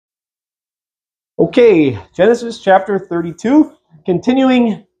Okay, Genesis chapter 32,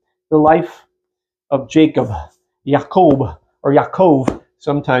 continuing the life of Jacob, Yaakov, or Yaakov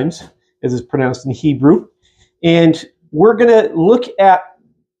sometimes, as it's pronounced in Hebrew. And we're going to look at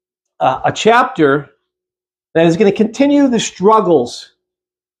a chapter that is going to continue the struggles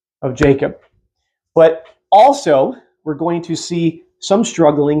of Jacob. But also, we're going to see some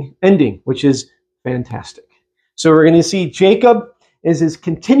struggling ending, which is fantastic. So we're going to see Jacob as his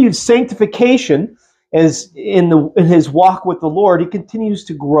continued sanctification, as in his walk with the Lord, he continues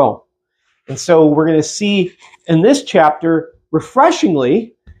to grow. And so we're going to see in this chapter,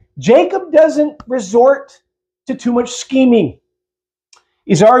 refreshingly, Jacob doesn't resort to too much scheming.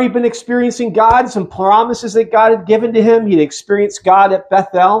 He's already been experiencing God, some promises that God had given to him. He'd experienced God at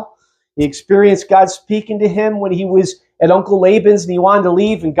Bethel. He experienced God speaking to him when he was at Uncle Laban's and he wanted to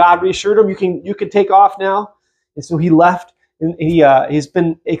leave, and God reassured him, you can take off now. And so he left. And he's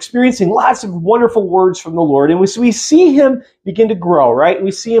been experiencing lots of wonderful words from the Lord. And we see him begin to grow, right? And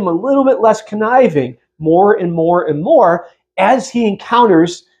we see him a little bit less conniving, more and more and more, as he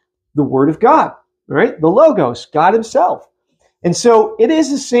encounters the Word of God, right? The Logos, God himself. And so it is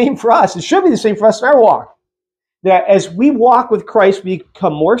the same for us. It should be the same for us in our walk. That as we walk with Christ, we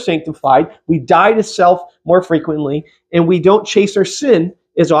become more sanctified, we die to self more frequently, and we don't chase our sin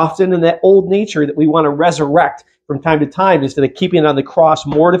as often in that old nature that we want to resurrect from time to time instead of keeping it on the cross,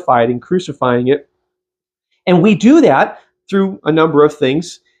 mortified and crucifying it. And we do that through a number of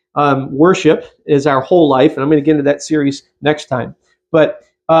things. Worship is our whole life, and I'm going to get into that series next time. But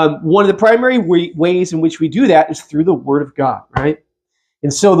one of the primary ways in which we do that is through the Word of God, right?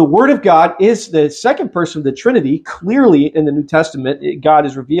 And so the Word of God is the second person of the Trinity. Clearly in the New Testament, God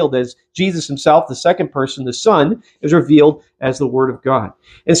is revealed as Jesus himself. The second person, the Son, is revealed as the Word of God.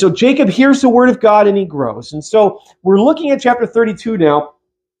 And so Jacob hears the Word of God and he grows. And so we're looking at chapter 32 now.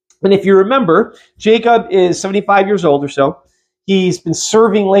 And if you remember, Jacob is 75 years old or so. He's been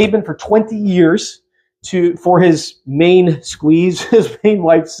serving Laban for 20 years for his main squeeze, his main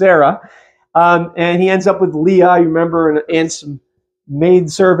wife, Sarah. And he ends up with Leah, you remember, and some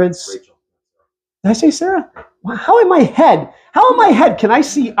maid servants. Rachel. Did I say Sarah? How in my head can I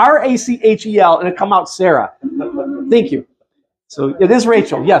see Rachel and it come out Sarah? Thank you. So it is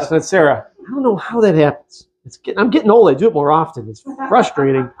Rachel. Yes, that's Sarah. I don't know how that happens. I'm getting old. I do it more often. It's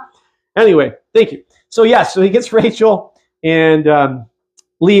frustrating. Anyway, thank you. So yes, so he gets Rachel and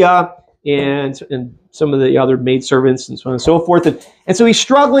Leah and some of the other maidservants and so on and so forth. And so he's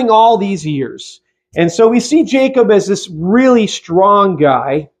struggling all these years. And so we see Jacob as this really strong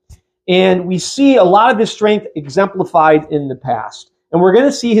guy, and we see a lot of his strength exemplified in the past. And we're going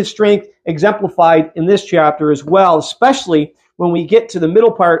to see his strength exemplified in this chapter as well, especially when we get to the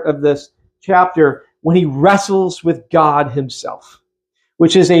middle part of this chapter, when he wrestles with God himself,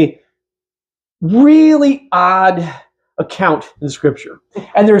 which is a really odd account in Scripture.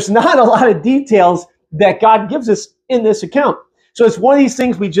 And there's not a lot of details that God gives us in this account. So it's one of these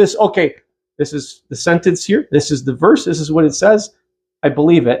things we just, okay, this is the sentence here. This is the verse. This is what it says. I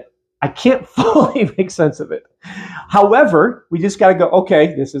believe it. I can't fully make sense of it. However, we just got to go,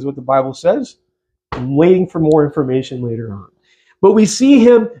 okay, this is what the Bible says. I'm waiting for more information later on. But we see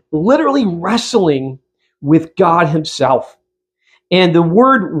him literally wrestling with God himself. And the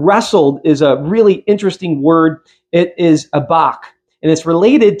word wrestled is a really interesting word. It is abak. And it's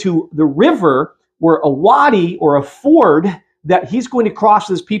related to the river where a wadi or a ford that he's going to cross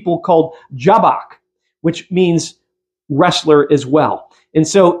this people called Jabbok, which means wrestler as well. And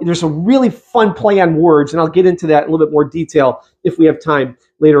so there's a really fun play on words, and I'll get into that in a little bit more detail if we have time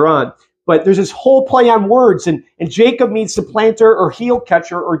later on. But there's this whole play on words, and Jacob means supplanter or heel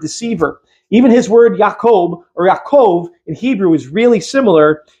catcher or deceiver. Even his word Yaakov or Yaakov in Hebrew is really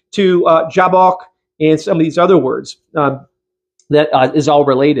similar to Jabbok and some of these other words that is all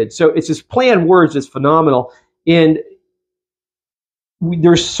related. So it's this play on words that's phenomenal. And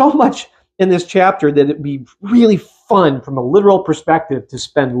there's so much in this chapter that it'd be really fun from a literal perspective to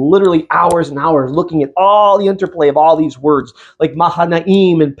spend literally hours and hours looking at all the interplay of all these words, like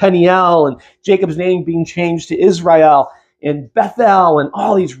Mahanaim and Peniel and Jacob's name being changed to Israel and Bethel and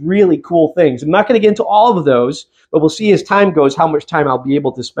all these really cool things. I'm not going to get into all of those, but we'll see as time goes how much time I'll be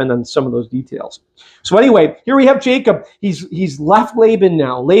able to spend on some of those details. So anyway, here we have Jacob. He's left Laban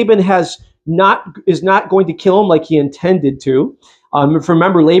now. Laban is not going to kill him like he intended to. If you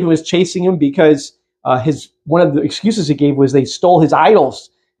remember, Laban was chasing him because one of the excuses he gave was they stole his idols.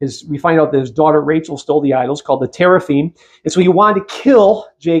 We find out that his daughter Rachel stole the idols called the teraphim. And so he wanted to kill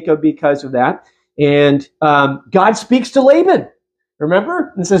Jacob because of that. And God speaks to Laban,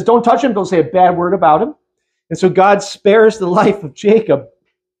 remember? And says, don't touch him, don't say a bad word about him. And so God spares the life of Jacob.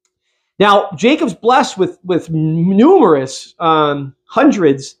 Now, Jacob's blessed with numerous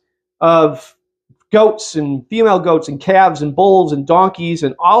hundreds of goats and female goats and calves and bulls and donkeys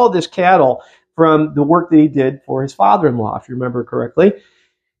and all of this cattle from the work that he did for his father-in-law, if you remember correctly.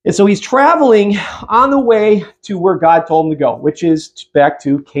 And so he's traveling on the way to where God told him to go, which is back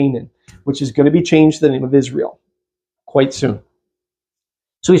to Canaan, which is going to be changed to the name of Israel quite soon.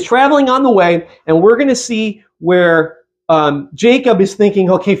 So he's traveling on the way, and we're going to see where Jacob is thinking,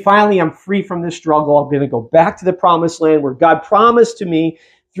 okay, finally I'm free from this struggle. I'm going to go back to the promised land where God promised to me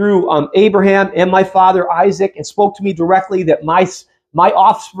through Abraham and my father Isaac, and spoke to me directly that my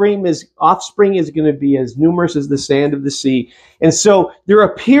offspring is going to be as numerous as the sand of the sea. And so there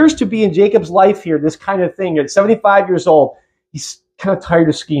appears to be in Jacob's life here this kind of thing. At 75 years old, he's kind of tired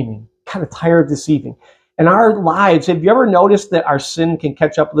of scheming, kind of tired of deceiving. In our lives, have you ever noticed that our sin can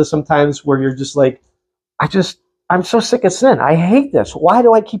catch up with us sometimes, where you're just like, I'm so sick of sin. I hate this. Why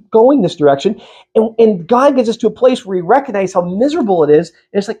do I keep going this direction? And God gets us to a place where we recognize how miserable it is.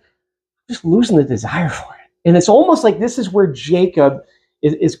 And it's like, I'm just losing the desire for it. And it's almost like this is where Jacob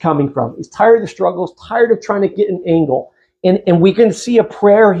is coming from. He's tired of the struggles, tired of trying to get an angle. And we can see a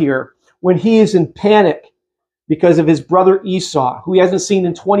prayer here when he is in panic because of his brother Esau, who he hasn't seen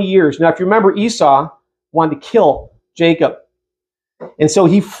in 20 years. Now, if you remember, Esau wanted to kill Jacob. And so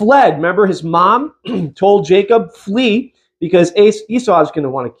he fled. Remember, his mom told Jacob, flee, because Esau is going to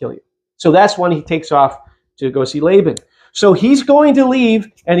want to kill you. So that's when he takes off to go see Laban. So he's going to leave,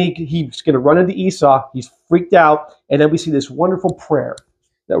 and he's going to run into Esau. He's freaked out. And then we see this wonderful prayer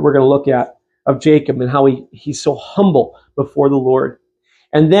that we're going to look at of Jacob and how he's so humble before the Lord.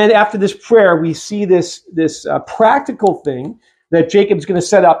 And then after this prayer, we see this practical thing that Jacob's going to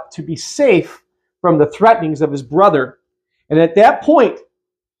set up to be safe from the threatenings of his brother. And at that point,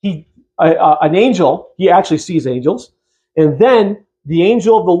 an angel, he actually sees angels, and then the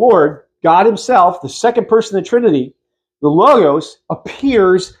angel of the Lord, God himself, the second person of the Trinity, the Logos,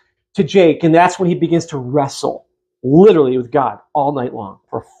 appears to Jake, and that's when he begins to wrestle, literally, with God all night long,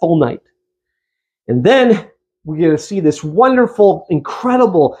 for a full night. And then we're going to see this wonderful,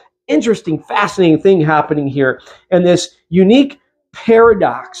 incredible, interesting, fascinating thing happening here, and this unique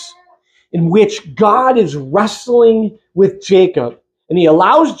paradox in which God is wrestling with Jacob. And he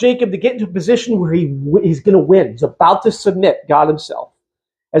allows Jacob to get into a position where he's going to win. He's about to submit God himself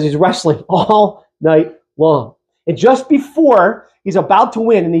as he's wrestling all night long. And just before he's about to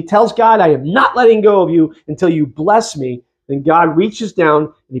win, and he tells God, I am not letting go of you until you bless me, then God reaches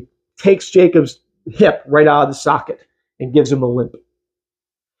down and he takes Jacob's hip right out of the socket and gives him a limp.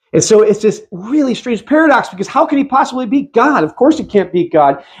 And so it's this really strange paradox, because how can he possibly be God? Of course he can't be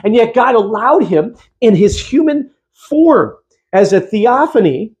God. And yet God allowed him in his human form as a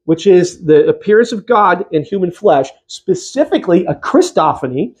theophany, which is the appearance of God in human flesh, specifically a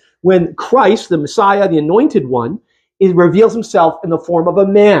Christophany, when Christ, the Messiah, the anointed one, reveals himself in the form of a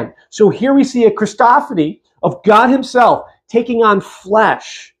man. So here we see a Christophany of God himself taking on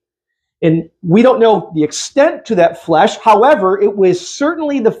flesh. And we don't know the extent to that flesh. However, it was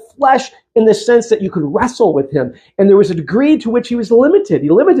certainly the flesh in the sense that you could wrestle with him. And there was a degree to which he was limited.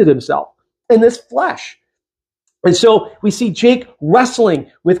 He limited himself in this flesh. And so we see Jake wrestling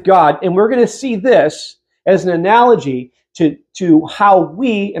with God. And we're going to see this as an analogy to how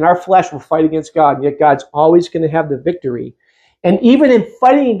we in our flesh will fight against God. And yet God's always going to have the victory. And even in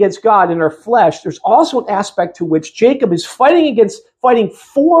fighting against God in our flesh, there's also an aspect to which Jacob is fighting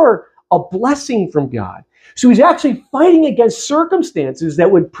for a blessing from God. So he's actually fighting against circumstances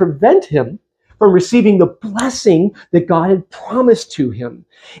that would prevent him from receiving the blessing that God had promised to him.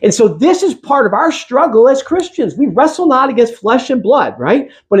 And so this is part of our struggle as Christians. We wrestle not against flesh and blood,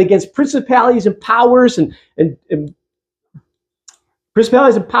 right? But against principalities and powers and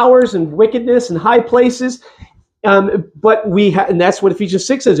principalities and powers and wickedness and high places. But and that's what Ephesians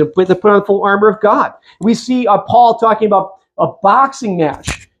 6 says, to put on the full armor of God. We see Paul talking about a boxing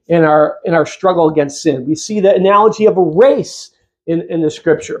match in our struggle against sin. We see the analogy of a race in the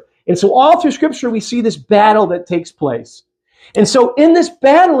scripture. And so all through scripture, we see this battle that takes place. And so in this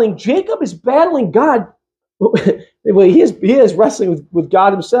battling, Jacob is battling God. Well, he is wrestling with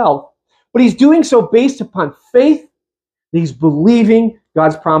God himself, but he's doing so based upon faith. He's believing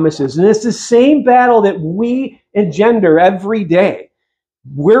God's promises. And it's the same battle that we engender every day.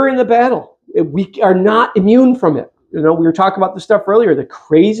 We're in the battle. We are not immune from it. You know, we were talking about this stuff earlier, the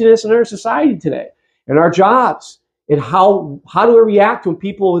craziness in our society today, in our jobs, and how do we react when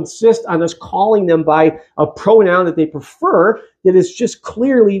people insist on us calling them by a pronoun that they prefer that is just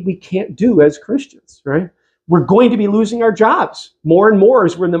clearly we can't do as Christians, right? We're going to be losing our jobs more and more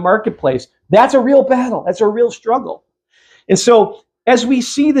as we're in the marketplace. That's a real battle. That's a real struggle. And so as we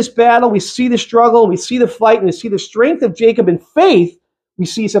see this battle, we see the struggle, we see the fight, and we see the strength of Jacob in faith, we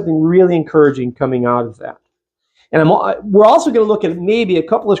see something really encouraging coming out of that. And we're also going to look at maybe a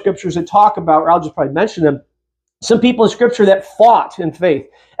couple of scriptures that talk about, or I'll just probably mention them, some people in Scripture that fought in faith.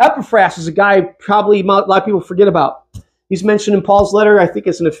 Epaphras is a guy probably a lot of people forget about. He's mentioned in Paul's letter, I think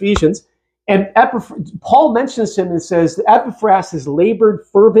it's in Ephesians. And Paul mentions him and says, Epaphras has labored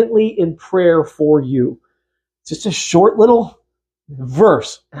fervently in prayer for you. It's just a short little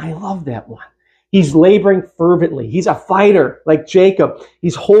verse, and I love that one. He's laboring fervently. He's a fighter like Jacob.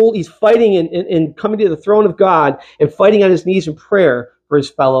 He's fighting and coming to the throne of God and fighting on his knees in prayer for his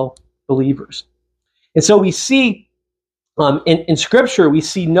fellow believers. And so we see in Scripture, we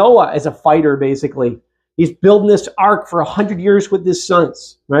see Noah as a fighter, basically. He's building this ark for 100 years with his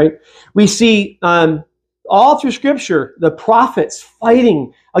sons, right? We see all through Scripture, the prophets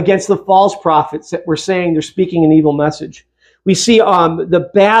fighting against the false prophets that were saying they're speaking an evil message. We see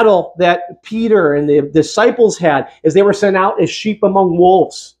the battle that Peter and the disciples had as they were sent out as sheep among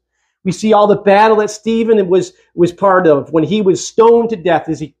wolves. We see all the battle that Stephen was part of when he was stoned to death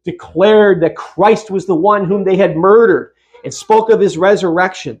as he declared that Christ was the one whom they had murdered and spoke of his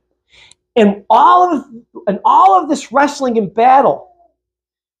resurrection. And all of this wrestling and battle,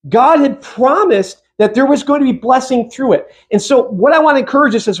 God had promised that there was going to be blessing through it. And so what I want to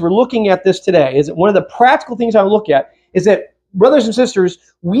encourage us as we're looking at this today is that one of the practical things I look at is that, brothers and sisters,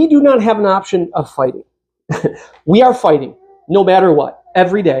 we do not have an option of fighting. We are fighting, no matter what,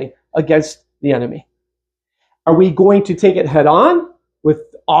 every day against the enemy. Are we going to take it head on with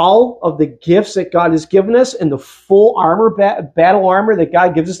all of the gifts that God has given us and the full armor, battle armor that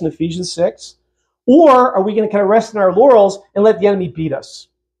God gives us in Ephesians 6? Or are we going to kind of rest in our laurels and let the enemy beat us?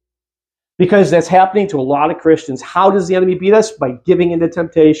 Because that's happening to a lot of Christians. How does the enemy beat us? By giving into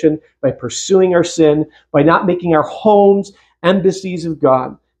temptation, by pursuing our sin, by not making our homes embassies of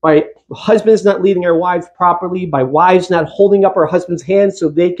God, by husbands not leading our wives properly, by wives not holding up our husbands' hands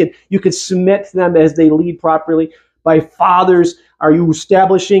so you could submit to them as they lead properly, by fathers, are you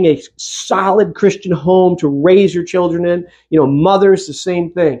establishing a solid Christian home to raise your children in? Mothers, the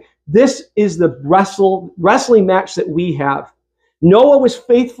same thing. This is the wrestling match that we have. Noah was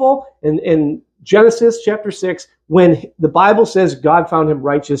faithful in Genesis chapter 6 when the Bible says God found him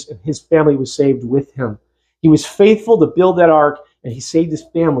righteous and his family was saved with him. He was faithful to build that ark, and he saved his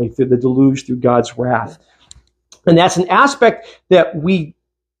family through the deluge, through God's wrath. And that's an aspect that we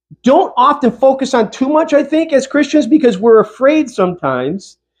don't often focus on too much, I think, as Christians, because we're afraid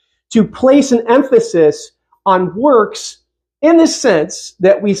sometimes to place an emphasis on works in the sense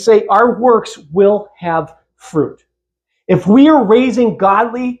that we say our works will have fruit. If we are raising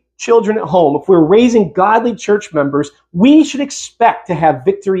godly children at home, if we're raising godly church members, we should expect to have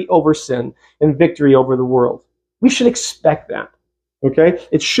victory over sin and victory over the world. We should expect that. Okay?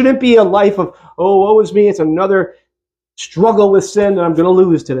 It shouldn't be a life of, woe is me, it's another struggle with sin that I'm going to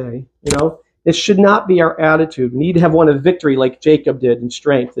lose today. It should not be our attitude. We need to have one of victory like Jacob did in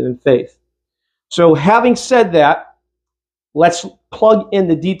strength and in faith. So having said that, let's plug in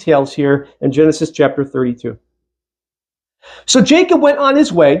the details here in Genesis chapter 32. So Jacob went on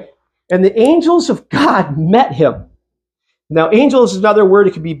his way, and the angels of God met him. Now, angels is another word.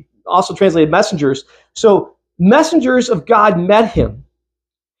 It could be also translated messengers. So messengers of God met him.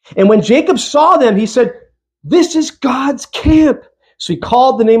 And when Jacob saw them, he said, "This is God's camp." So he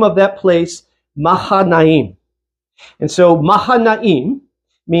called the name of that place Mahanaim. And so Mahanaim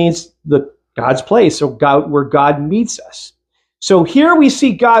means God's place, or God, where God meets us. So here we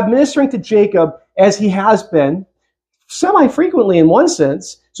see God ministering to Jacob as he has been semi-frequently in one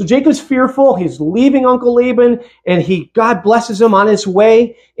sense. So Jacob's fearful. He's leaving Uncle Laban, and God blesses him on his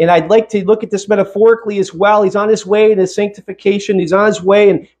way. And I'd like to look at this metaphorically as well. He's on his way in his sanctification. He's on his way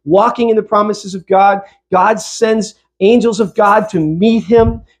and walking in the promises of God. God sends angels of God to meet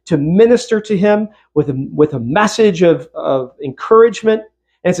him, to minister to him with a message of encouragement.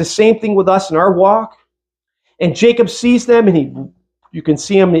 And it's the same thing with us in our walk. And Jacob sees them, and you can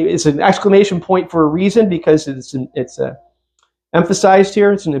see him. It's an exclamation point for a reason, because it's emphasized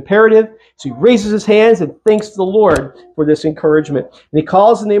here. It's an imperative. So he raises his hands and thanks the Lord for this encouragement. And he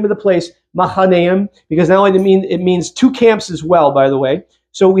calls the name of the place Mahanaim, because not only it means two camps as well, by the way.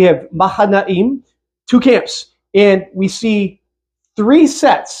 So we have Mahanaim, two camps. And we see three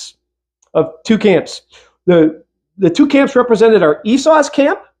sets of two camps. The two camps represented are Esau's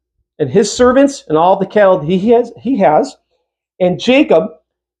camp and his servants and all the cattle that he has, and Jacob,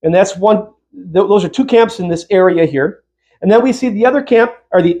 and that's one. Those are two camps in this area here. And then we see the other camp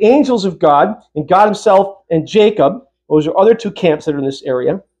are the angels of God, and God himself and Jacob. Those are other two camps that are in this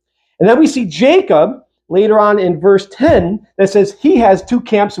area. And then we see Jacob later on in verse 10 that says he has two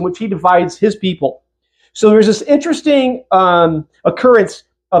camps in which he divides his people. So there's this interesting occurrence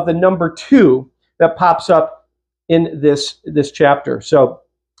of the number 2 that pops up in this chapter. So,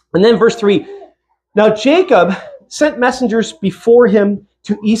 and then verse 3, now Jacob sent messengers before him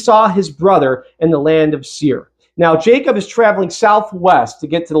to Esau his brother in the land of Seir. Now Jacob is traveling southwest to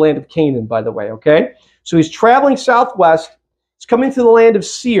get to the land of Canaan, by the way, okay? So he's traveling southwest. He's coming to the land of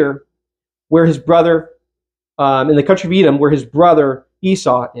Seir, where his brother, in the country of Edom, where his brother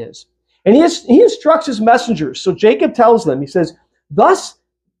Esau is. And he instructs his messengers. So Jacob tells them, he says, thus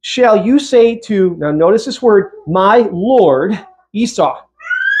shall you say to, now notice this word, my Lord Esau.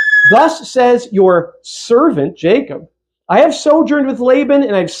 Thus says your servant Jacob, I have sojourned with Laban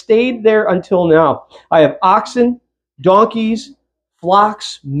and I've stayed there until now. I have oxen, donkeys,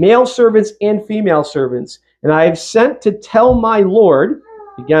 flocks, male servants and female servants. And I have sent to tell my Lord,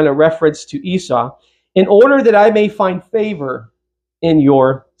 again a reference to Esau, in order that I may find favor in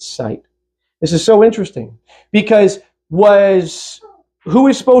your sight. This is so interesting because who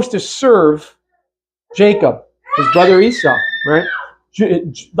is supposed to serve Jacob? His brother Esau, right?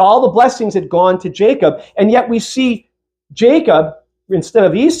 All the blessings had gone to Jacob, and yet we see Jacob, instead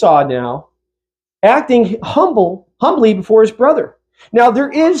of Esau now, acting humbly before his brother. Now,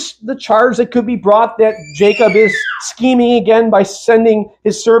 there is the charge that could be brought that Jacob is scheming again by sending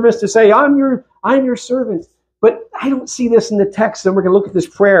his servants to say, I'm your servant. But I don't see this in the text, and we're going to look at this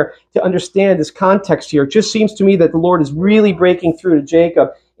prayer to understand this context here. It just seems to me that the Lord is really breaking through to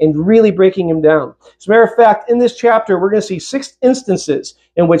Jacob and really breaking him down. As a matter of fact, in this chapter, we're going to see 6 instances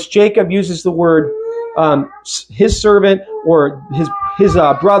in which Jacob uses the word his servant or his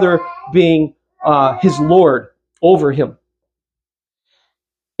brother being his Lord over him.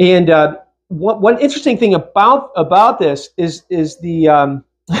 And one interesting thing about this is the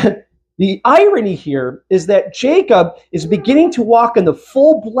the irony here is that Jacob is beginning to walk in the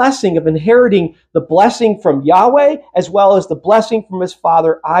full blessing of inheriting the blessing from Yahweh as well as the blessing from his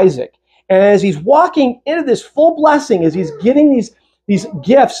father Isaac. And as he's walking into this full blessing, as he's getting these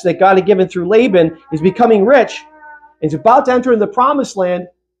gifts that God had given through Laban, he's becoming rich, and he's about to enter in the promised land.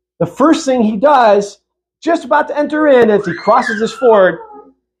 The first thing he does, just about to enter in as he crosses this ford,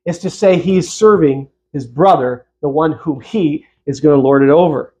 is to say he's serving his brother, the one whom he is going to lord it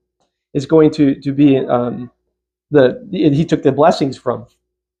over, is going to be he took the blessings from.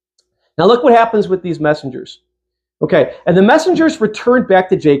 Now look what happens with these messengers. Okay, and the messengers returned back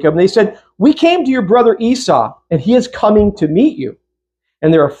to Jacob, and they said, we came to your brother Esau, and he is coming to meet you.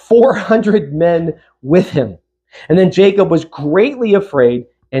 And there are 400 men with him. And then Jacob was greatly afraid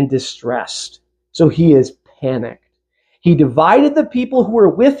and distressed. So he is panicked. He divided the people who were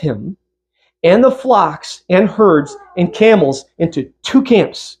with him and the flocks and herds and camels into 2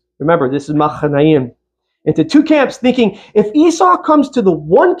 camps. Remember, this is Machanaim. Into 2 camps, thinking if Esau comes to the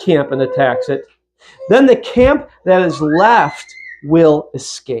one camp and attacks it, then the camp that is left will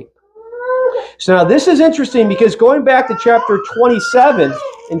escape. So now this is interesting because going back to chapter 27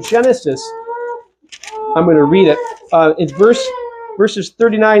 in Genesis, I'm going to read it. In verses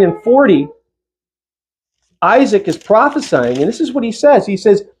 39 and 40, Isaac is prophesying, and this is what he says. He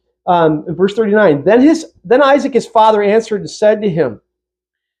says, in verse 39, Then Isaac his father answered and said to him,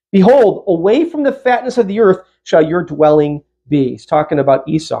 Behold, away from the fatness of the earth shall your dwelling be. He's talking about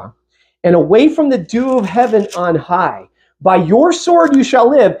Esau. And away from the dew of heaven on high. By your sword you shall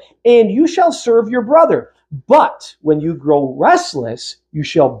live, and you shall serve your brother. But when you grow restless, you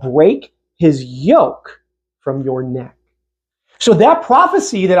shall break his yoke from your neck. So that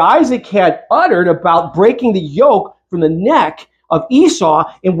prophecy that Isaac had uttered about breaking the yoke from the neck of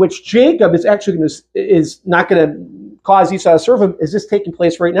Esau, in which Jacob is not going to cause Esau to serve him, is this taking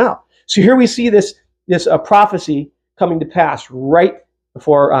place right now? So here we see this prophecy coming to pass right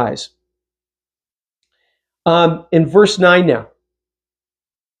before our eyes. In verse 9 now.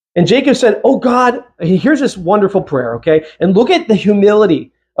 And Jacob said, oh God, here's this wonderful prayer, okay? And look at the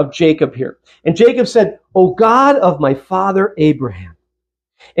humility of Jacob here. And Jacob said, O God of my father Abraham,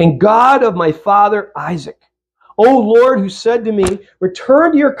 and God of my father Isaac, O Lord, who said to me,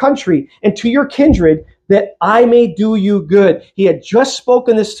 return to your country and to your kindred, that I may do you good. He had just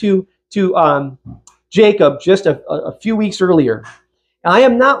spoken this to Jacob just a few weeks earlier. I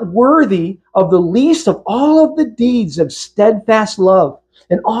am not worthy of the least of all of the deeds of steadfast love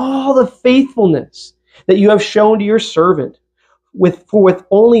and all the faithfulness that you have shown to your servant. For with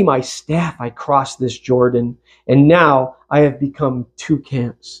only my staff I crossed this Jordan, and now I have become 2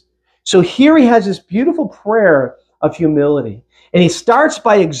 camps. So here he has this beautiful prayer of humility. And he starts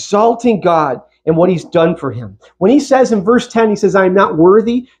by exalting God and what he's done for him. When he says in verse 10, he says, I am not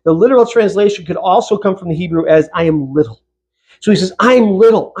worthy, the literal translation could also come from the Hebrew as I am little. So he says, I am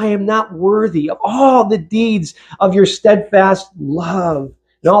little, I am not worthy of all the deeds of your steadfast love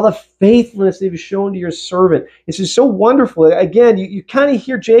and all the faithfulness that you've shown to your servant. This is so wonderful. Again, you kind of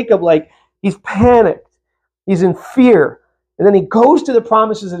hear Jacob like he's panicked. He's in fear. And then he goes to the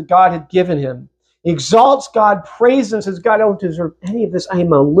promises that God had given him. He exalts God, praises him, says, God, I don't deserve any of this. I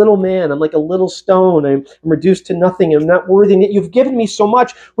am a little man. I'm like a little stone. I'm reduced to nothing. I'm not worthy. And yet you've given me so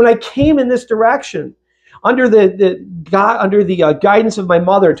much. When I came in this direction, under the guidance of my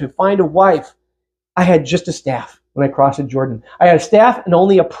mother to find a wife, I had just a staff when I crossed the Jordan. I had a staff and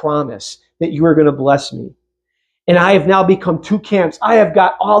only a promise that you were going to bless me. And I have now become 2 camps. I have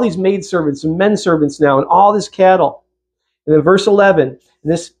got all these maidservants and men servants now and all this cattle. And then verse 11,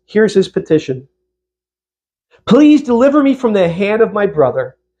 here's his petition. Please deliver me from the hand of my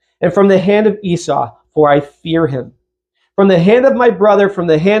brother and from the hand of Esau, for I fear him. From the hand of my brother, from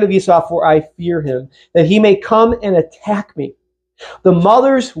the hand of Esau, for I fear him, that he may come and attack me, the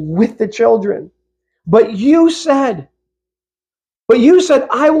mothers with the children. But you said,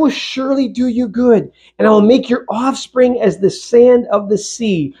 I will surely do you good, and I will make your offspring as the sand of the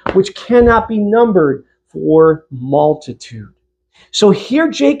sea, which cannot be numbered for multitude. So here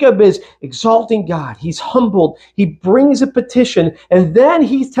Jacob is exalting God. He's humbled. He brings a petition, and then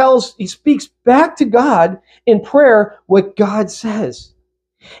he speaks back to God in prayer what God says.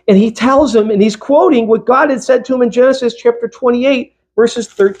 And he tells him, and he's quoting what God had said to him in Genesis chapter 28, verses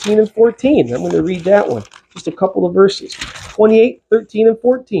 13 and 14. I'm going to read that one. Just a couple of verses. 28, 13, and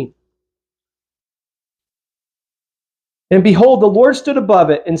 14. And behold, the Lord stood above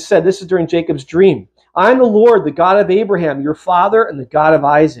it and said, this is during Jacob's dream, I am the Lord, the God of Abraham, your father, and the God of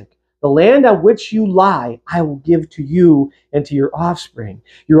Isaac. The land on which you lie, I will give to you and to your offspring.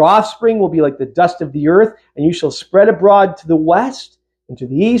 Your offspring will be like the dust of the earth, and you shall spread abroad to the west, and to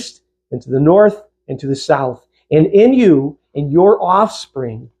the east, and to the north, and to the south. And in you and your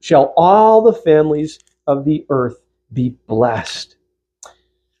offspring shall all the families of the earth be blessed.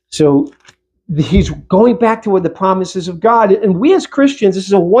 So he's going back to what the promises of God. And we as Christians, this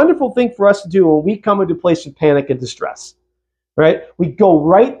is a wonderful thing for us to do when we come into a place of panic and distress. Right? We go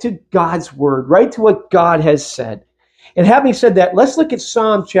right to God's word, right to what God has said. And having said that, let's look at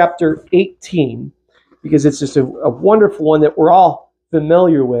Psalm chapter 18, because it's just a wonderful one that we're all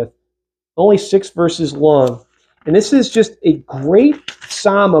familiar with. Only 6 verses long. And this is just a great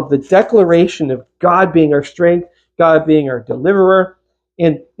psalm of the declaration of God being our strength, God being our deliverer.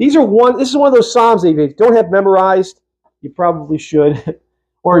 And this is one of those psalms that if you don't have memorized, you probably should,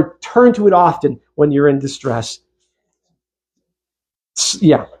 or turn to it often when you're in distress.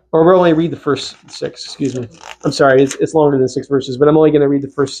 Yeah, or we'll only read the first 6, excuse me. I'm sorry, it's longer than 6 verses, but I'm only going to read the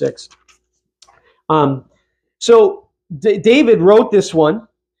first 6. So David wrote this one,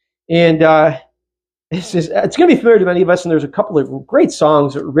 and it's going to be familiar to many of us, and there's a couple of great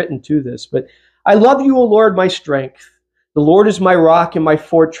songs that were written to this. But I love you, O Lord, my strength. The Lord is my rock and my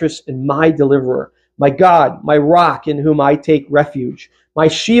fortress and my deliverer, my God, my rock in whom I take refuge, my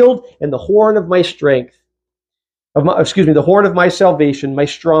shield and the horn of my strength, the horn of my salvation, my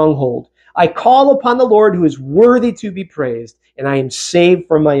stronghold. I call upon the Lord who is worthy to be praised, and I am saved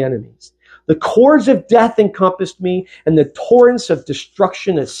from my enemies. The cords of death encompassed me, and the torrents of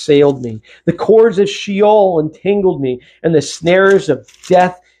destruction assailed me. The cords of Sheol entangled me, and the snares of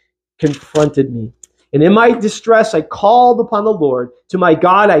death confronted me. And in my distress, I called upon the Lord. To my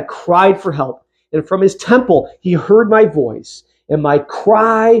God, I cried for help. And from his temple, he heard my voice, and my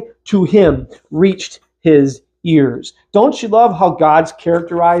cry to him reached his ears. Don't you love how God's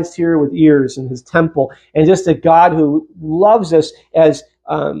characterized here with ears in his temple, and just a God who loves us, as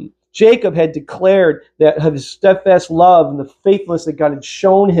Jacob had declared that his steadfast love and the faithfulness that God had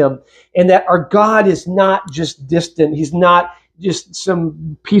shown him, and that our God is not just distant. He's not just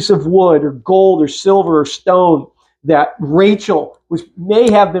some piece of wood or gold or silver or stone that Rachel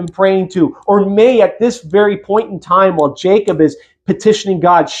may have been praying to, or may at this very point in time while Jacob is petitioning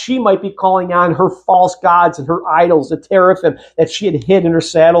God, she might be calling on her false gods and her idols, the teraphim that she had hid in her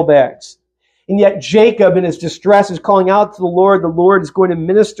saddlebags. And yet Jacob in his distress is calling out to the Lord. The Lord is going to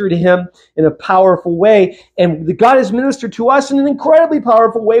minister to him in a powerful way. And God has ministered to us in an incredibly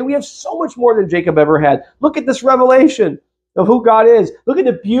powerful way. We have so much more than Jacob ever had. Look at this revelation of who God is. Look at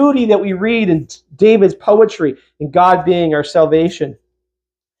the beauty that we read in David's poetry and God being our salvation.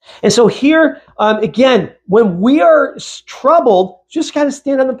 And so here, again, when we are troubled, just got to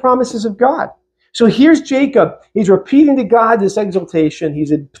stand on the promises of God. So here's Jacob. He's repeating to God this exaltation.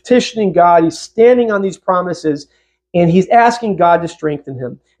 He's petitioning God. He's standing on these promises. and he's asking God to strengthen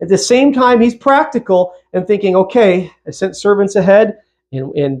him. At the same time, he's practical and thinking, okay, I sent servants ahead,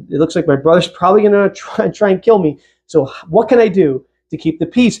 and it looks like my brother's probably going to try and kill me. So what can I do to keep the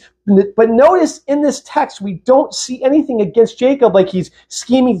peace? But notice in this text, we don't see anything against Jacob like he's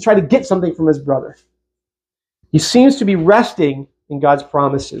scheming to try to get something from his brother. He seems to be resting in God's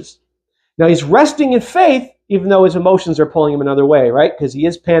promises. Now he's resting in faith, even though his emotions are pulling him another way, right? Because he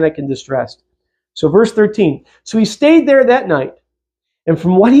is panicked and distressed. So verse 13, so he stayed there that night, and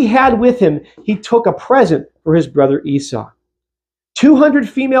from what he had with him, he took a present for his brother Esau. 200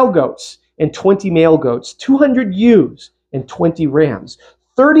 female goats and 20 male goats, 200 ewes and 20 rams,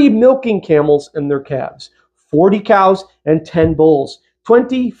 30 milking camels and their calves, 40 cows and 10 bulls,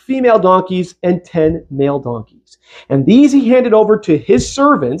 20 female donkeys and 10 male donkeys. And these he handed over to his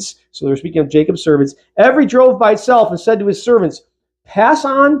servants. So they're speaking of Jacob's servants. Every drove by itself and said to his servants, pass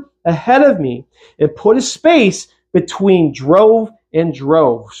on ahead of me and put a space between drove and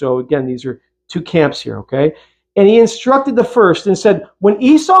drove. So again, these are two camps here, okay? And he instructed the first and said, when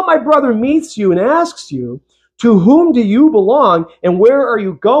Esau, my brother, meets you and asks you, to whom do you belong and where are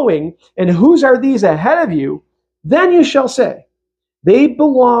you going and whose are these ahead of you? Then you shall say, they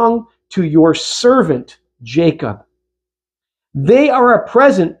belong to your servant Jacob. They are a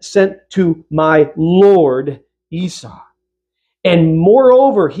present sent to my Lord Esau. And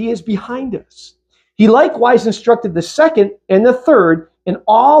moreover, he is behind us. He likewise instructed the second and the third and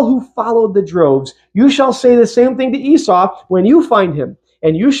all who followed the droves. You shall say the same thing to Esau when you find him.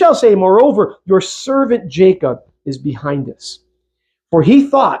 And you shall say, moreover, your servant Jacob is behind us. For he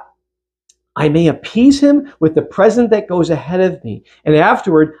thought, I may appease him with the present that goes ahead of me, and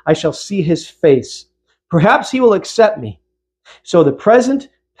afterward I shall see his face. Perhaps he will accept me. So the present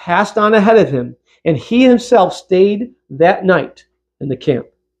passed on ahead of him, and he himself stayed that night in the camp.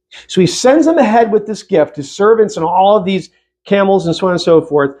 So he sends them ahead with this gift, his servants and all of these camels and so on and so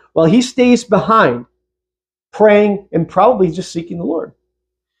forth, while he stays behind, praying and probably just seeking the Lord.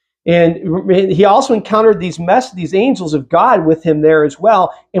 And he also encountered these angels of God with him there as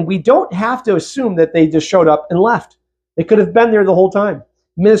well. And we don't have to assume that they just showed up and left. They could have been there the whole time,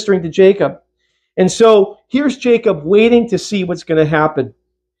 ministering to Jacob. And so here's Jacob waiting to see what's going to happen.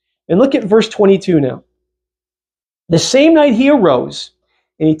 And look at verse 22 now. The same night he arose,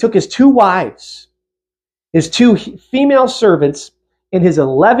 and he took his 2 wives, his 2 female servants, and his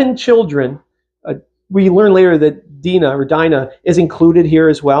 11 children. We learn later that Dinah is included here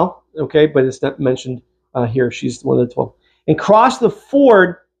as well, okay, but it's not mentioned here. She's one of the 12. And crossed the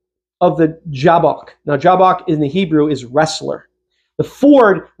ford of the Jabbok. Now, Jabbok in the Hebrew is wrestler. The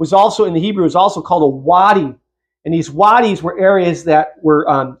ford was also, in the Hebrew, was also called a wadi. And these wadis were areas that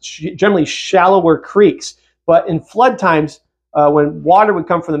were generally shallower creeks. But in flood times, when water would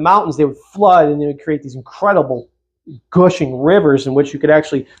come from the mountains, they would flood and they would create these incredible gushing rivers in which you could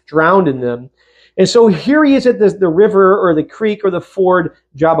actually drown in them. And so here he is at the river or the creek or the ford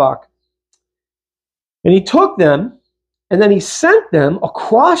Jabbok. And he took them and then he sent them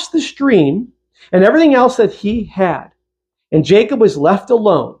across the stream and everything else that he had. And Jacob was left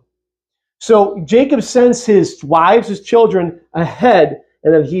alone. So Jacob sends his wives, his children ahead,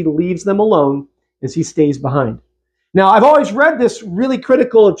 and then he leaves them alone as he stays behind. Now, I've always read this really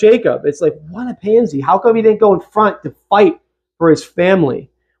critical of Jacob. It's like, what a pansy. How come he didn't go in front to fight for his family?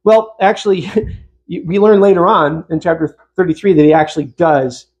 Well, actually, we learn later on in chapter 33 that he actually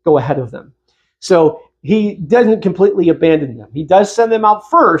does go ahead of them. So he doesn't completely abandon them. He does send them out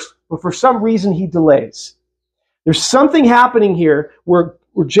first, but for some reason he delays. There's something happening here where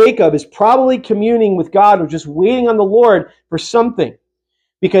Jacob is probably communing with God or just waiting on the Lord for something,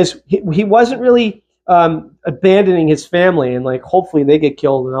 because he wasn't really abandoning his family and like, hopefully they get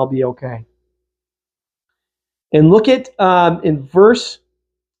killed and I'll be okay. And look at in verse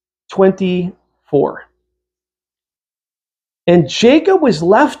 24. And Jacob was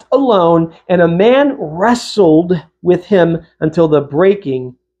left alone, and a man wrestled with him until the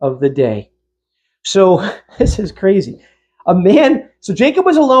breaking of the day. So this is crazy. So Jacob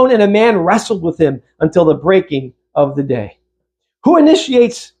was alone, and a man wrestled with him until the breaking of the day. Who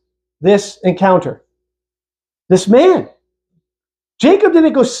initiates this encounter? This man. Jacob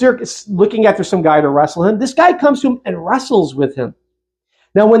didn't go looking after some guy to wrestle him. This guy comes to him and wrestles with him.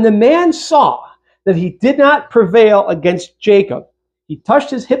 Now, when the man saw that he did not prevail against Jacob, he touched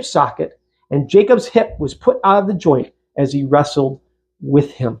his hip socket, and Jacob's hip was put out of the joint as he wrestled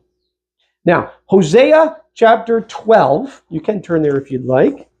with him. Now, Hosea chapter 12, you can turn there if you'd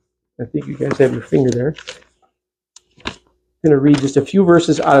like. I think you guys have your finger there. I'm going to read just a few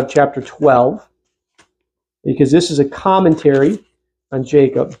verses out of chapter 12, because this is a commentary on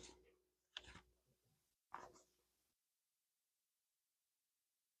Jacob.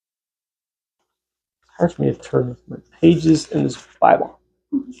 hard for me to turn my pages in this Bible.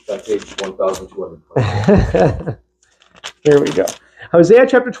 That page 1,200. There we go. Hosea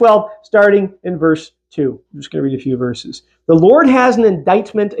chapter 12, starting in verse 2. I'm just going to read a few verses. The Lord has an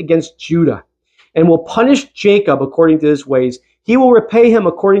indictment against Judah and will punish Jacob according to his ways. He will repay him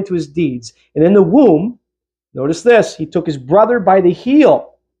according to his deeds. And in the womb, notice this, he took his brother by the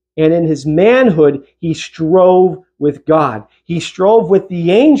heel, and in his manhood he strove with God. He strove with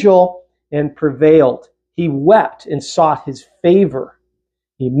the angel and prevailed. He wept and sought his favor.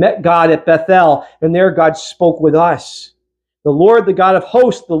 He met God at Bethel, and there God spoke with us. The Lord, the God of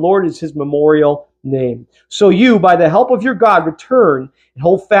hosts, the Lord is his memorial name. So you, by the help of your God, return and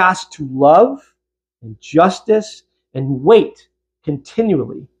hold fast to love and justice and wait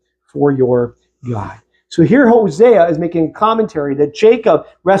continually for your God. So here Hosea is making a commentary that Jacob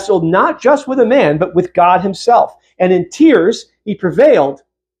wrestled not just with a man, but with God himself. And in tears, he prevailed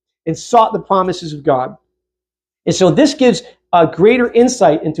and sought the promises of God. And so this gives a greater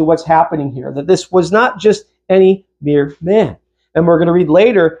insight into what's happening here, that this was not just any mere man. And we're going to read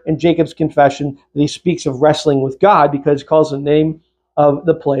later in Jacob's confession that he speaks of wrestling with God because he calls the name of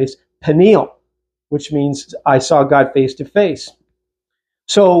the place PENIEL, which means I saw God face to face.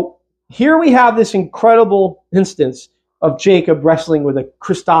 So here we have this incredible instance of Jacob wrestling with a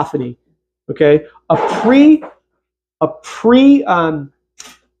Christophany, okay, a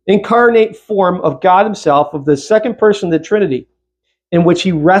incarnate form of God himself, of the second person of the Trinity, in which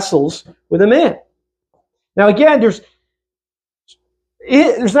he wrestles with a man. Now again, there's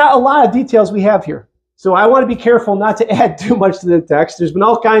not a lot of details we have here. So I want to be careful not to add too much to the text. There's been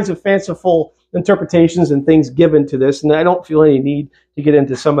all kinds of fanciful interpretations and things given to this, and I don't feel any need to get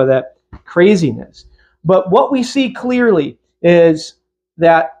into some of that craziness. But what we see clearly is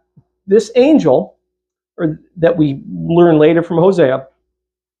that this angel, or that we learn later from Hosea,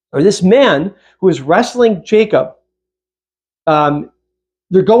 or this man who is wrestling Jacob,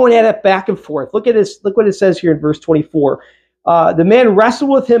 they're going at it back and forth. Look at this. Look what it says here in verse 24. The man wrestled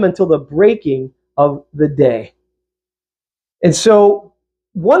with him until the breaking of the day. And so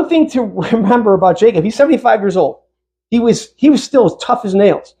one thing to remember about Jacob, he's 75 years old. He was still as tough as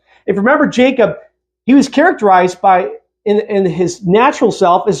nails. If you remember Jacob, he was characterized by, in his natural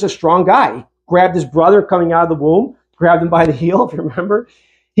self, as a strong guy. He grabbed his brother coming out of the womb, grabbed him by the heel, if you remember.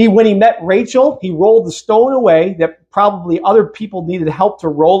 When he met Rachel, he rolled the stone away that probably other people needed help to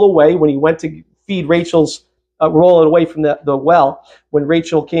roll away when he went to feed Rachel's, roll it away from the well when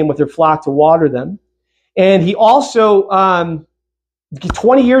Rachel came with her flock to water them. And he also,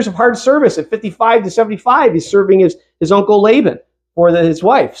 20 years of hard service at 55 to 75, he's serving his uncle Laban for his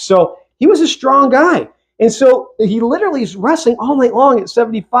wife. So he was a strong guy. And so he literally is wrestling all night long at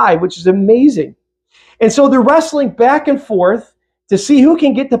 75, which is amazing. And so they're wrestling back and forth to see who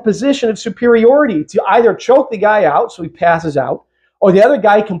can get the position of superiority to either choke the guy out so he passes out, or the other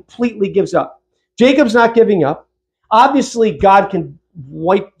guy completely gives up. Jacob's not giving up. Obviously, God can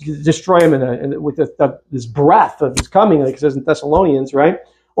destroy him with this breath of his coming, like it says in Thessalonians, right?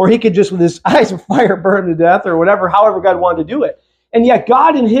 Or he could just, with his eyes of fire, burn him to death, or whatever, however God wanted to do it. And yet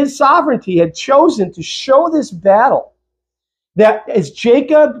God, in his sovereignty, had chosen to show this battle. That is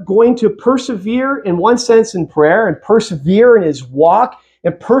Jacob going to persevere in one sense in prayer, and persevere in his walk,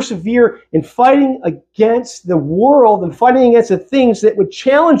 and persevere in fighting against the world and fighting against the things that would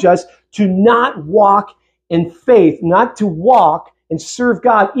challenge us to not walk in faith, not to walk and serve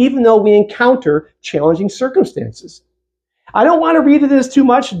God, even though we encounter challenging circumstances. I don't want to read into this too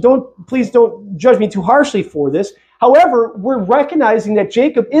much. Please don't judge me too harshly for this. However, we're recognizing that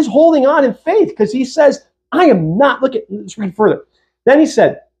Jacob is holding on in faith because he says, I am not, let's read further. Then he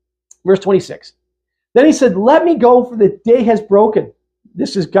said, verse 26, then he said, let me go, for the day has broken.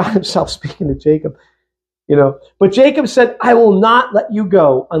 This is God himself speaking to Jacob, But Jacob said, I will not let you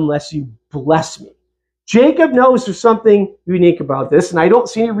go unless you bless me. Jacob knows there's something unique about this, and I don't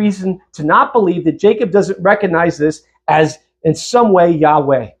see any reason to not believe that Jacob doesn't recognize this as in some way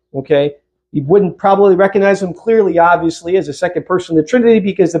Yahweh, okay? He wouldn't probably recognize him clearly, obviously, as a second person of the Trinity,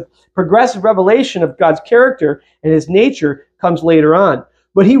 because the progressive revelation of God's character and his nature comes later on.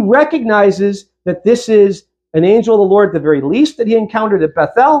 But he recognizes that this is an angel of the Lord, at the very least, that he encountered at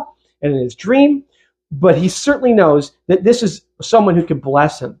Bethel and in his dream. But he certainly knows that this is someone who can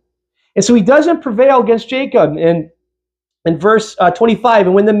bless him. And so he doesn't prevail against Jacob. And in verse 25,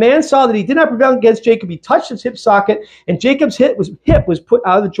 and when the man saw that he did not prevail against Jacob, he touched his hip socket, and Jacob's hip was put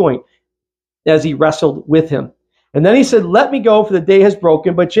out of the joint as he wrestled with him. And then he said, let me go, for the day has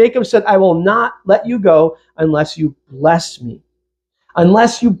broken. But Jacob said, I will not let you go unless you bless me.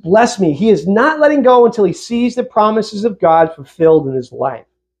 Unless you bless me. He is not letting go until he sees the promises of God fulfilled in his life.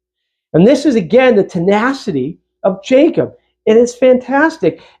 And this is, again, the tenacity of Jacob. And it's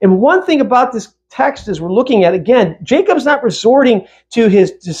fantastic. And one thing about this text is we're looking at, again, Jacob's not resorting to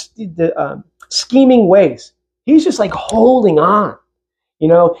his scheming ways. He's just like holding on,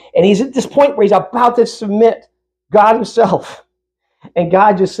 and he's at this point where he's about to submit God himself. And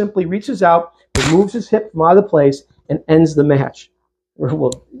God just simply reaches out, removes his hip from out of the place, and ends the match.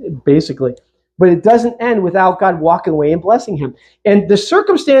 Well, basically. But it doesn't end without God walking away and blessing him. And the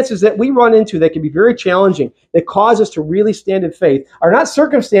circumstances that we run into that can be very challenging, that cause us to really stand in faith, are not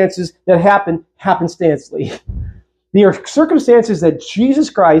circumstances that happen happenstancely. They are circumstances that Jesus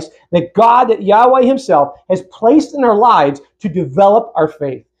Christ, that God, that Yahweh himself has placed in our lives to develop our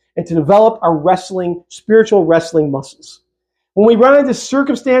faith and to develop our spiritual wrestling muscles. When we run into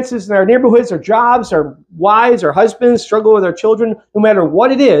circumstances in our neighborhoods, our jobs, our wives, our husbands, struggle with our children, no matter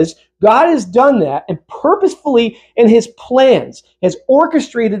what it is, God has done that and purposefully in his plans has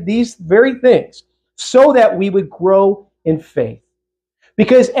orchestrated these very things so that we would grow in faith.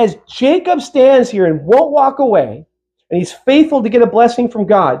 Because as Jacob stands here and won't walk away, and he's faithful to get a blessing from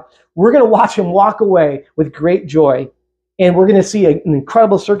God, we're going to watch him walk away with great joy, and we're going to see an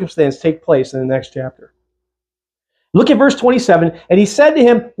incredible circumstance take place in the next chapter. Look at verse 27, and he said to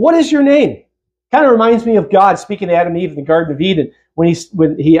him, "What is your name?" Kind of reminds me of God speaking to Adam and Eve in the Garden of Eden when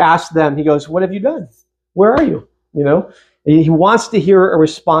he asked them, he goes, "What have you done? Where are you?" He wants to hear a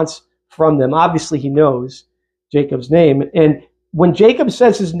response from them. Obviously, he knows Jacob's name. And when Jacob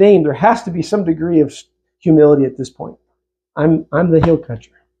says his name, there has to be some degree of humility at this point. I'm the heel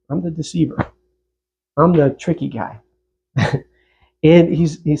catcher. I'm the deceiver. I'm the tricky guy. And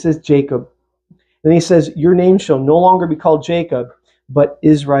he says, Jacob. And he says, "Your name shall no longer be called Jacob, but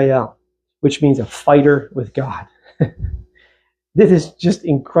Israel," which means a fighter with God. This is just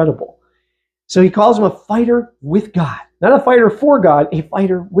incredible. So he calls him a fighter with God. Not a fighter for God, a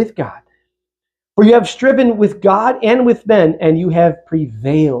fighter with God. "For you have striven with God and with men, and you have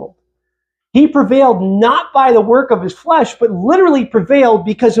prevailed." He prevailed not by the work of his flesh, but literally prevailed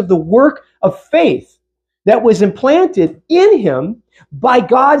because of the work of faith that was implanted in him by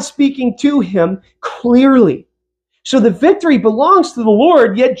God speaking to him clearly. So the victory belongs to the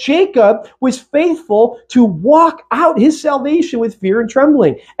Lord, yet Jacob was faithful to walk out his salvation with fear and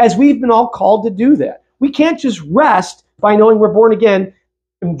trembling, as we've been all called to do that. We can't just rest by knowing we're born again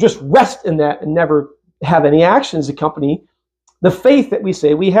and just rest in that and never have any actions accompany the faith that we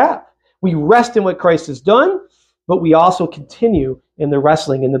say we have. We rest in what Christ has done, but we also continue in the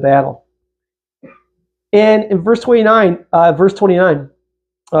wrestling, in the battle. And in verse 29,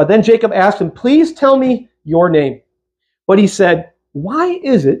 then Jacob asked him, "Please tell me your name." But he said, "Why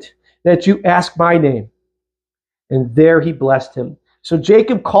is it that you ask my name?" And there he blessed him. So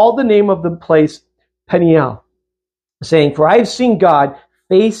Jacob called the name of the place Peniel, saying, "For I have seen God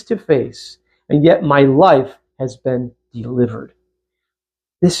face to face, and yet my life has been delivered."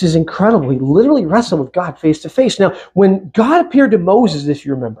 This is incredible. He literally wrestled with God face to face. Now, when God appeared to Moses, if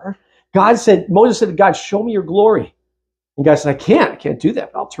you remember, Moses said to God, "Show me your glory." And God said, I can't do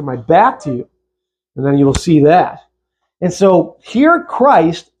that. I'll turn my back to you. And then you will see that. And so here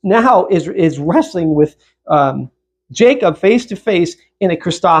Christ now is wrestling with Jacob face to face in a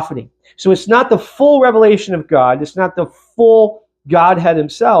Christophany. So it's not the full revelation of God. It's not the full Godhead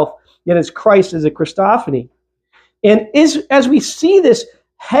himself, yet it's Christ as a Christophany. And as we see this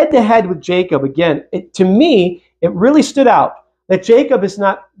head-to-head with Jacob, again, to me, it really stood out that Jacob is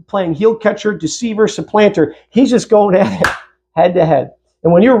not playing heel catcher, deceiver, supplanter. He's just going at it head-to-head.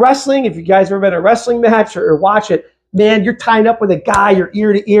 And when you're wrestling, if you guys have ever been at a wrestling match or watch it, man, you're tying up with a guy, you're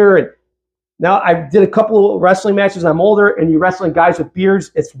ear to ear. And now I did a couple of wrestling matches. I'm older, and you're wrestling guys with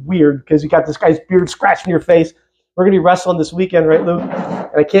beards. It's weird because you got this guy's beard scratching your face. We're going to be wrestling this weekend, right, Luke? And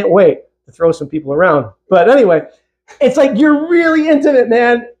I can't wait to throw some people around. But anyway, it's like you're really intimate,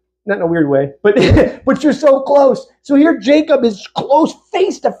 man. Not in a weird way, but but you're so close. So here Jacob is close,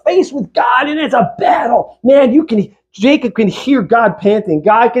 face to face with God, and it's a battle. Man, Jacob can hear God panting.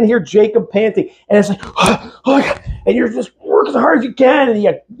 God can hear Jacob panting. And it's like, and you're just working as hard as you can.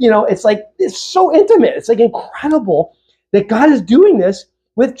 And it's like, it's so intimate. It's like incredible that God is doing this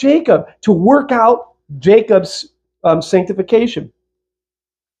with Jacob to work out Jacob's sanctification.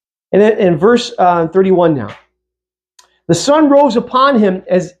 And then in verse 31 now, the sun rose upon him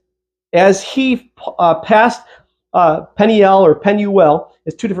as he passed Peniel or Penuel.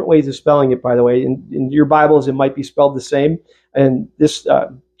 There's two different ways of spelling it, by the way. In your Bibles, it might be spelled the same. And this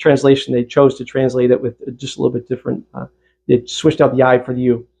translation, they chose to translate it with just a little bit different. They switched out the I for the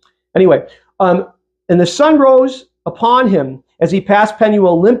U. Anyway, and the sun rose upon him as he passed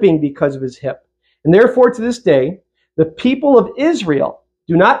Penuel, limping because of his hip. And therefore, to this day, the people of Israel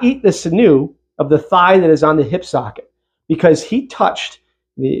Do not eat the sinew of the thigh that is on the hip socket, because he touched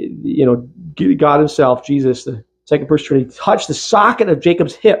God himself, Jesus, the second person Trinity, touched the socket of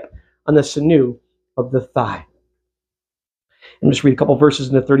Jacob's hip on the sinew of the thigh. And just read a couple verses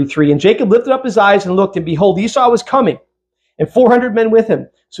in the 33. And Jacob lifted up his eyes and looked, and behold, Esau was coming, and 400 men with him.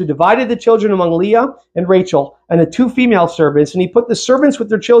 So he divided the children among Leah and Rachel and the 2 female servants, and he put the servants with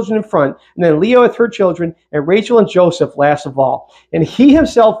their children in front, and then Leah with her children, and Rachel and Joseph last of all. And he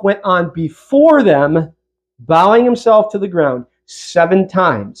himself went on before them, bowing himself to the ground 7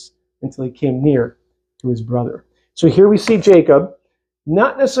 times until he came near to his brother. So here we see Jacob,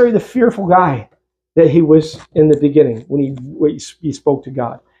 not necessarily the fearful guy that he was in the beginning when he spoke to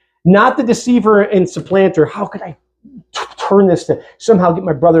God. Not the deceiver and supplanter. How could I turn this to somehow get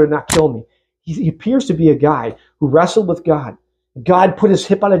my brother to not kill me? He appears to be a guy who wrestled with God. God put his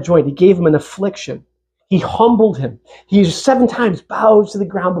hip on a joint. He gave him an affliction. He humbled him. He 7 times bowed to the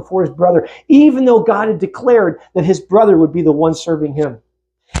ground before his brother, even though God had declared that his brother would be the one serving him.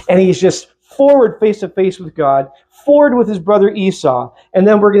 And he's just forward face to face with God, forward with his brother Esau. And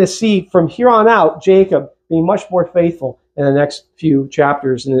then we're going to see from here on out, Jacob being much more faithful in the next few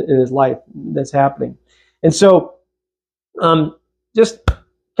chapters in his life that's happening. And so, just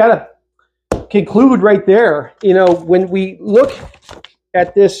kind of conclude right there. When we look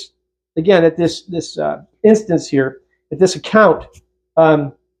at this, again, at this instance here, at this account,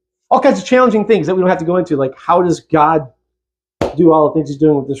 all kinds of challenging things that we don't have to go into, like how does God do all the things he's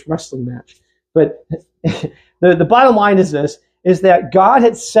doing with this wrestling match? But the bottom line is this, is that God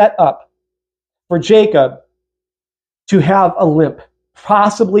had set up for Jacob to have a limp,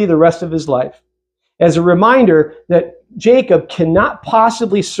 possibly the rest of his life, as a reminder that Jacob cannot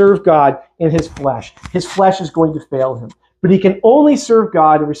possibly serve God in his flesh. His flesh is going to fail him. But he can only serve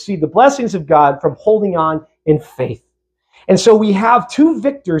God and receive the blessings of God from holding on in faith. And so we have 2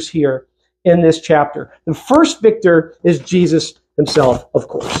 victors here in this chapter. The first victor is Jesus himself, of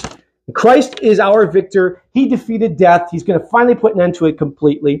course. Christ is our victor. He defeated death. He's going to finally put an end to it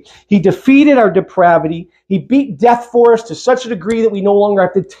completely. He defeated our depravity. He beat death for us to such a degree that we no longer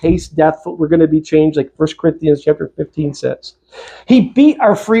have to taste death, but we're going to be changed, like 1 Corinthians chapter 15 says. He beat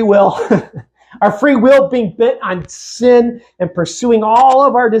our free will. Our free will being bent on sin and pursuing all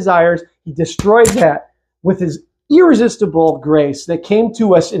of our desires. He destroyed that with his irresistible grace that came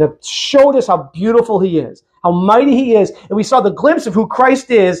to us and showed us how beautiful he is, how mighty he is. And we saw the glimpse of who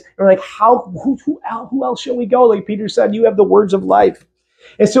Christ is. And we're like, who else shall we go? Like Peter said, you have the words of life.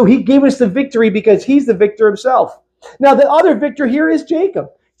 And so he gave us the victory because he's the victor himself. Now, the other victor here is Jacob.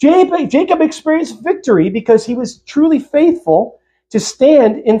 Jacob experienced victory because he was truly faithful to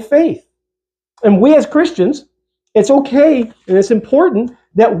stand in faith. And we as Christians, it's okay and it's important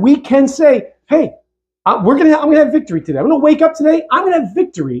that we can say, hey, I'm going to have victory today. I'm going to wake up today. I'm going to have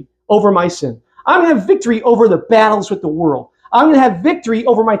victory over my sin. I'm going to have victory over the battles with the world. I'm going to have victory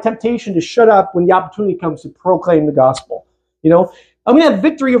over my temptation to shut up when the opportunity comes to proclaim the gospel. I'm going to have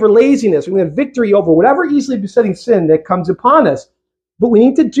victory over laziness. I'm going to have victory over whatever easily besetting sin that comes upon us. But we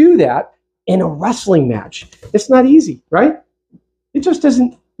need to do that in a wrestling match. It's not easy, right? It just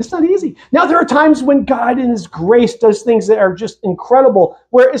isn't. It's not easy. Now, there are times when God in his grace does things that are just incredible,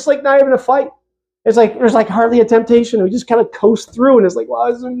 where it's like not even a fight. It's like there's like hardly a temptation. And we just kind of coast through, and it's like, wow,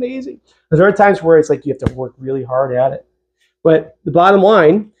 this is amazing. And there are times where it's like you have to work really hard at it. But the bottom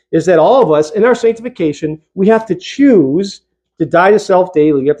line is that all of us, in our sanctification, we have to choose to die to self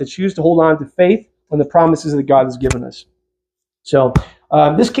daily. We have to choose to hold on to faith and the promises that God has given us. So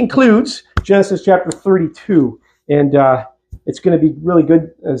this concludes Genesis chapter 32. And it's going to be really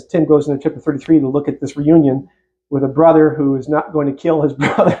good as Tim goes into chapter 33 to look at this reunion with a brother who is not going to kill his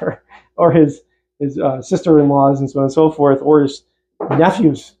brother or his sister-in-laws and so on and so forth, or his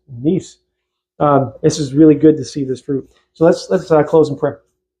nephews and niece. This is really good to see this fruit. So let's close in prayer.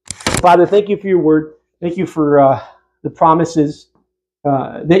 Father, thank you for your word. Thank you for the promises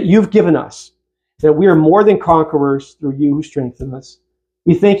that you've given us, that we are more than conquerors through you who strengthen us.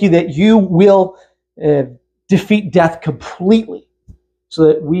 We thank you that you will defeat death completely so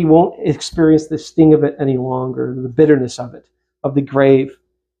that we won't experience the sting of it any longer, the bitterness of it, of the grave.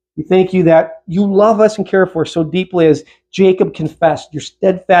 We thank you that you love us and care for us so deeply, as Jacob confessed, your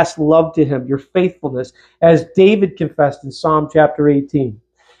steadfast love to him, your faithfulness, as David confessed in Psalm chapter 18.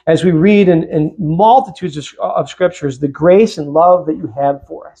 As we read in multitudes of scriptures, the grace and love that you have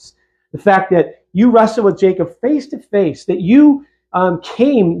for us. The fact that you wrestled with Jacob face to face, that you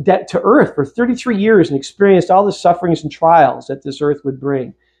came to earth for 33 years and experienced all the sufferings and trials that this earth would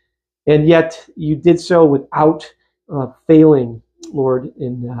bring. And yet you did so without failing, Lord,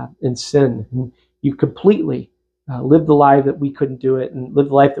 in sin. And you completely lived the life that we couldn't do it, and lived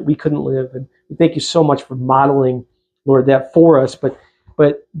the life that we couldn't live. And we thank you so much for modeling, Lord, that for us. But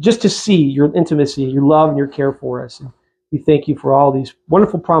just to see your intimacy, your love, and your care for us. And we thank you for all these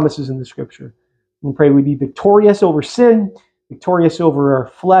wonderful promises in the Scripture. We pray we be victorious over sin, victorious over our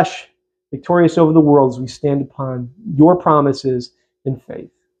flesh, victorious over the world as we stand upon your promises in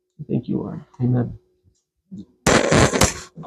faith. Thank you, Lord. Amen.